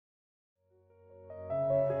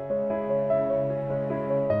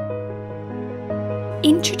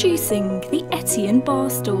Introducing the Etienne Bar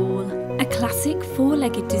Stool, a classic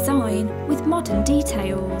four-legged design with modern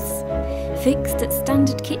details. Fixed at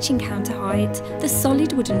standard kitchen counter height, the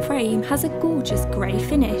solid wooden frame has a gorgeous grey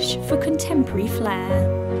finish for contemporary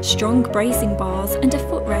flair. Strong bracing bars and a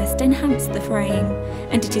footrest enhance the frame,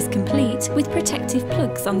 and it is complete with protective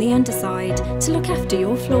plugs on the underside to look after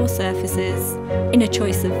your floor surfaces. In a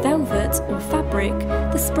choice of velvet or fabric,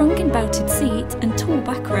 the sprung and belted seat and tall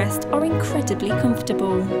backrest are incredibly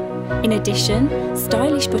comfortable. In addition,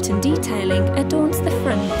 stylish button detailing adorns the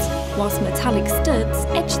front, whilst metallic studs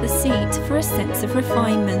edge the seat for a sense of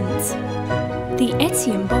refinement. The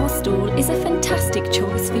Etienne Bar Stool is a fantastic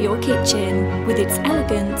choice for your kitchen, with its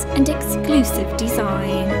elegant and exclusive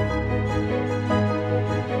design.